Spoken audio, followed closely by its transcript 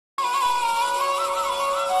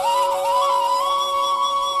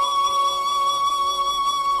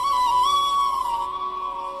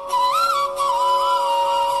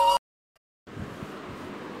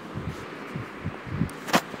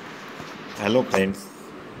Hello friends,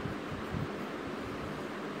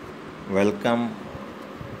 welcome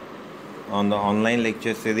on the online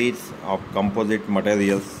lecture series of composite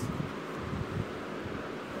materials.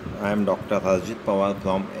 I am Dr. Harjit Pawar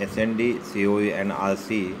from SND, COE and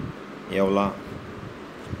RC, Yavla.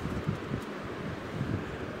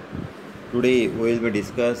 Today we will be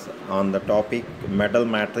discuss on the topic metal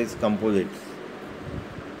matrix composites.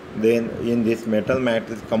 Then in this metal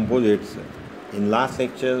matrix composites, in last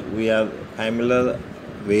lecture we are familiar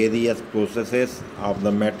various processes of the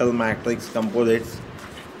metal matrix composites.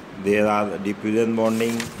 There are diffusion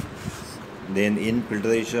bonding, then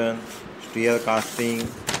infiltration, stir casting,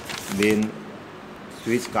 then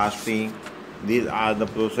switch casting. These are the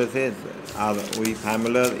processes are we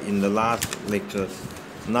familiar in the last lectures.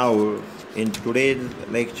 Now in today's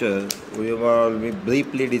lecture we will be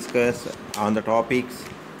briefly discuss on the topics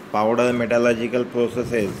powder metallurgical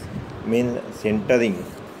processes means sintering.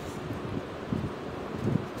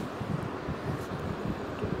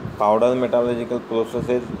 Powder metallurgical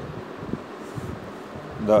processes.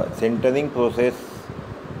 The sintering process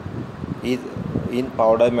is in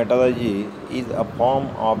powder metallurgy is a form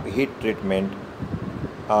of heat treatment.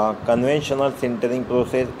 A conventional sintering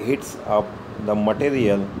process heats up the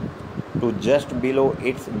material to just below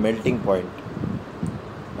its melting point.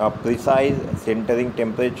 A precise sintering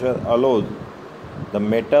temperature allows the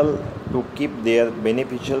metal to keep their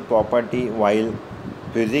beneficial property while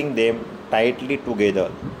fusing them tightly together.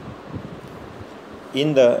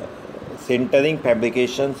 In the sintering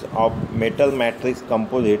fabrications of metal matrix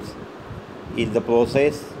composites is the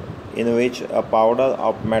process in which a powder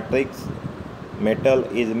of matrix metal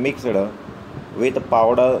is mixed with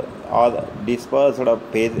powder or dispersed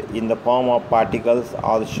phase in the form of particles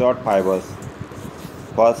or short fibers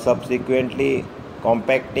for subsequently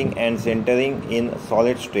compacting and sintering in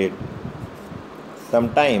solid state,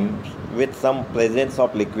 sometimes with some presence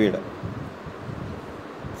of liquid.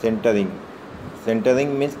 Sintering.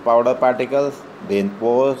 Sintering means powder particles, then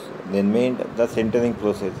pores, then melt the sintering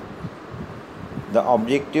process. The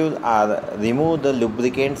objectives are remove the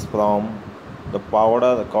lubricants from the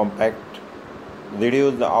powder compact,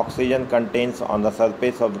 reduce the oxygen contents on the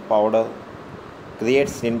surface of the powder, create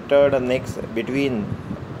sintered necks between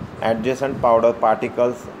adjacent powder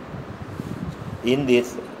particles. In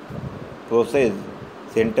this process,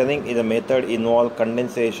 sintering is a method involves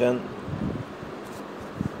condensation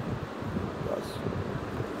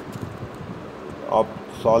of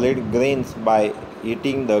solid grains by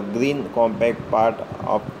heating the green compact part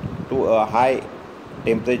up to a high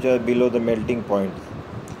temperature below the melting point.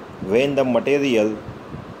 When the material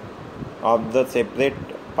of the separate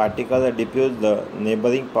particles diffuse the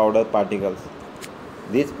neighboring powder particles,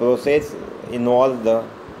 this process involves the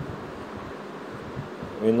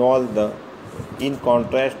in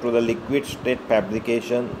contrast to the liquid state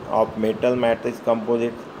fabrication of metal matrix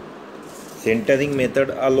composites. Sintering method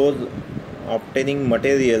allows obtaining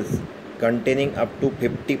materials containing up to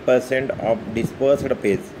 50% of dispersed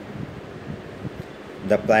phase.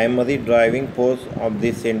 The primary driving force of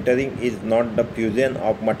this sintering is not the fusion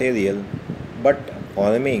of material but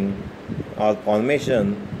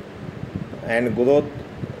formation and growth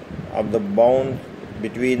of the bonds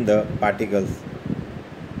between the particles.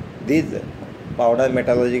 This powder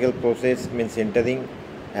metallurgical process means sintering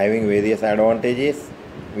having various advantages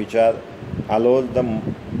which are allows the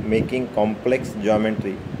making complex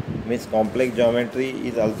geometry. Means complex geometry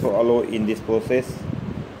is also allowed in this process.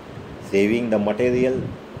 Saving the material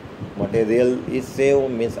is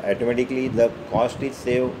saved means automatically the cost is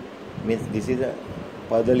saved, means this is a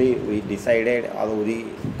furtherly we decided or we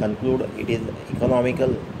conclude it is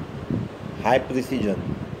economical. High precision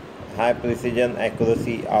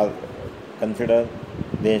accuracy are considered.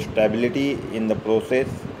 Then stability in the process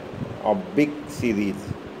of big series.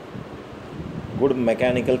 Good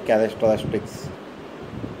mechanical characteristics.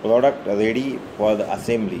 Product ready for the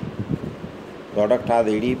assembly. Products are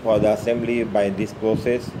ready for the assembly by this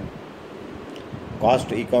process.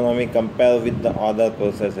 Cost economy compared with the other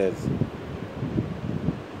processes.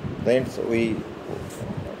 Friends, we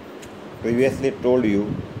previously told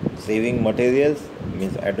you saving materials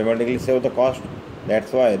means automatically save the cost.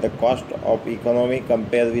 That's why the cost of economy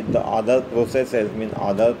compared with the other processes means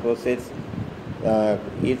other process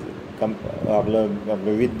is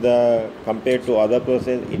with the compared to other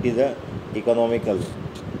process it is a economical.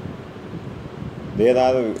 There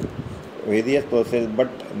are various processes, but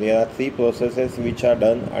there are three processes which are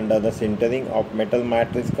done under the sintering of metal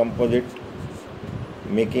matrix composite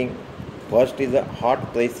making. First is the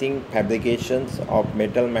hot pressing fabrications of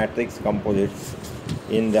metal matrix composites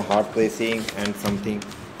in the hot pressing and something.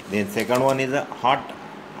 Then second one is a hot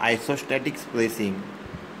isostatic pressing,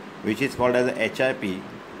 which is called as HIP,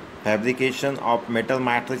 fabrication of metal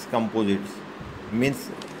matrix composites. Means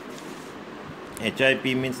HIP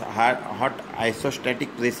means hot isostatic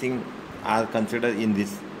pressing are considered in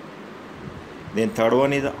this. Then third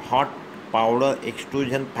one is hot powder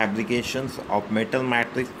extrusion fabrications of metal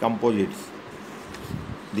matrix composites.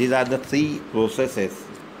 These are the three processes.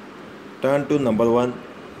 Turn to number one.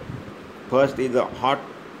 First is the hot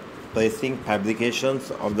pressing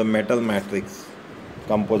fabrications of the metal matrix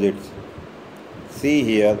composites. See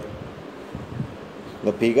here,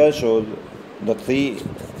 the figure shows the three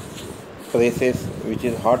presses, which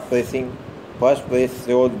is hot pressing. First press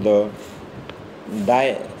shows the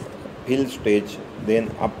die fill stage, then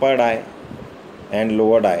upper die and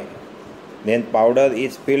lower die. Then powder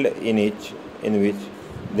is filled in which.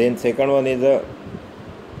 Then second one is a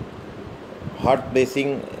hot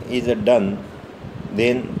pressing is done.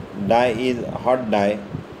 Then die is hot die.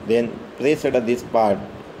 Then press this part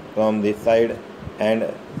from this side,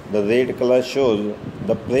 and the red color shows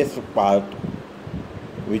the press part,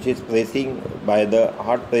 which is pressing by the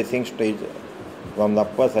hot pressing stage from the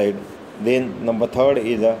upper side. Then number third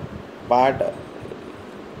is a part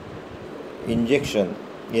injection.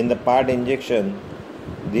 In the part injection,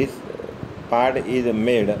 this part is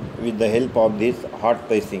made with the help of this hot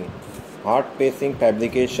pressing. Hot pressing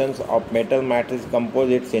fabrications of metal matrix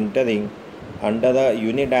composite sintering under the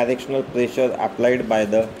unidirectional pressure applied by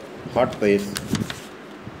the hot press.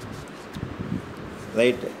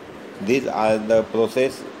 Right, these are the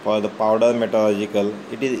process for the powder metallurgical.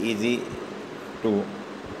 It is easy to.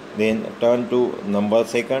 Then turn to number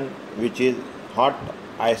second, which is hot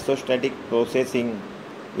isostatic processing,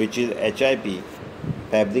 which is HIP,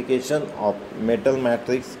 fabrication of metal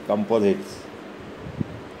matrix composites.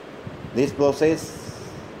 This process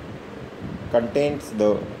contains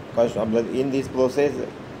in this process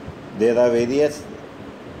there are various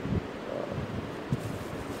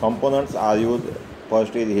components are used.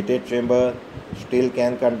 First is heated chamber, steel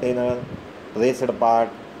can container, pressed part,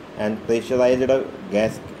 and pressurized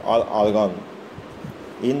gas or organ.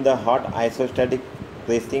 In the hot isostatic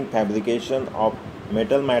pressing fabrication of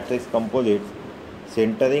metal matrix composites,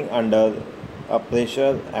 sintering under a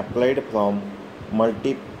pressure applied from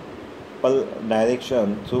multiple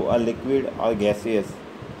directions through a liquid or gaseous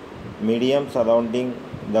medium surrounding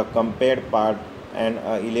the compared part and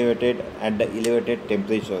elevated at the elevated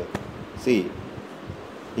temperature. See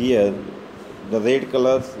here, the red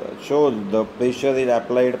color shows the pressure is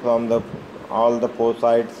applied from all the four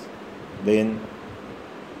sides, then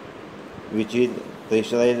which is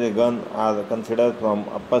pressurized gun are considered from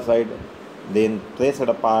upper side, then pressed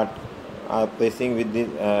part are pressing with this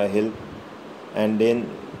help, and then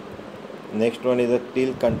next one is a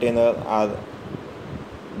steel container are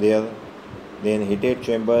there, then heated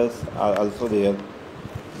chambers are also there.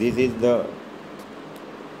 This is the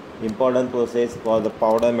important process for the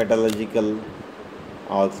powder metallurgical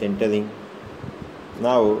or sintering.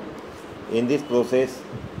 Now in this process,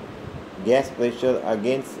 gas pressure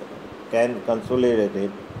against can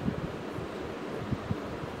consolidate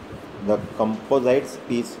the composites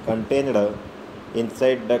piece contained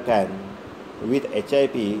inside the can. With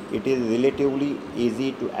HIP, it is relatively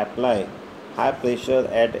easy to apply high pressure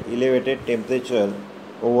at elevated temperature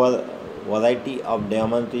over variety of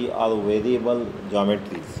geometry or variable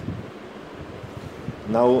geometries.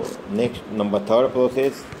 Now next, number third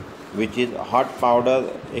process, which is hot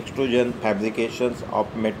powder extrusion fabrications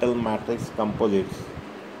of metal matrix composites.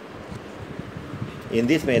 In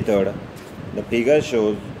this method, the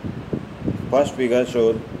first figure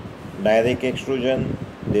shows direct extrusion.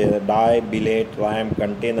 The die, billet, ram,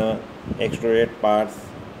 container, extruded parts,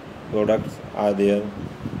 products are there.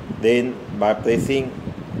 Then by pressing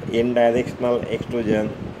indirectional extrusion,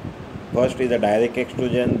 first is the direct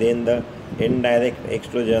extrusion, then the indirect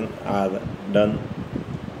extrusion are done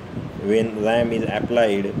when ram is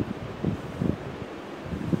applied.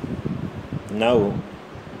 Now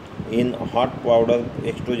in hot powder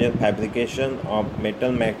extrusion fabrication of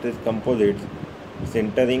metal matrix composites,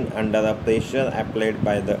 sintering under a pressure applied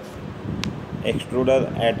by the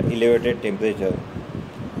extruder at elevated temperature.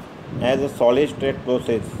 As a solid state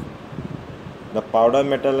process, the powder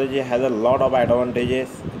metallurgy has a lot of advantages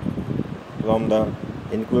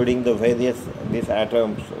including the various these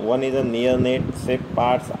atoms. One is the near net shape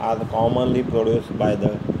parts are commonly produced by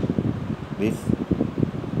this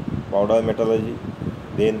powder metallurgy.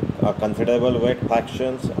 Then considerable weight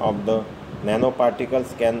fractions of the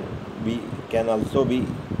nanoparticles can also be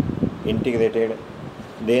integrated.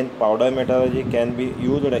 Then powder metallurgy can be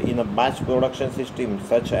used in a batch production system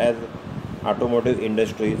such as automotive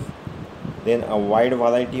industries. Then a wide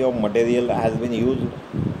variety of material has been used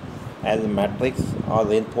as matrix or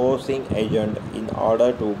reinforcing agent in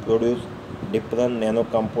order to produce different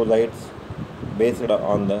nanocomposites based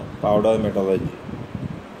on the powder metallurgy.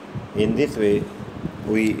 In this way,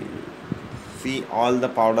 we see all the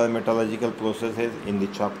powder metallurgical processes in the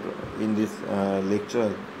chapter in this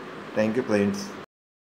lecture. Thank you, friends.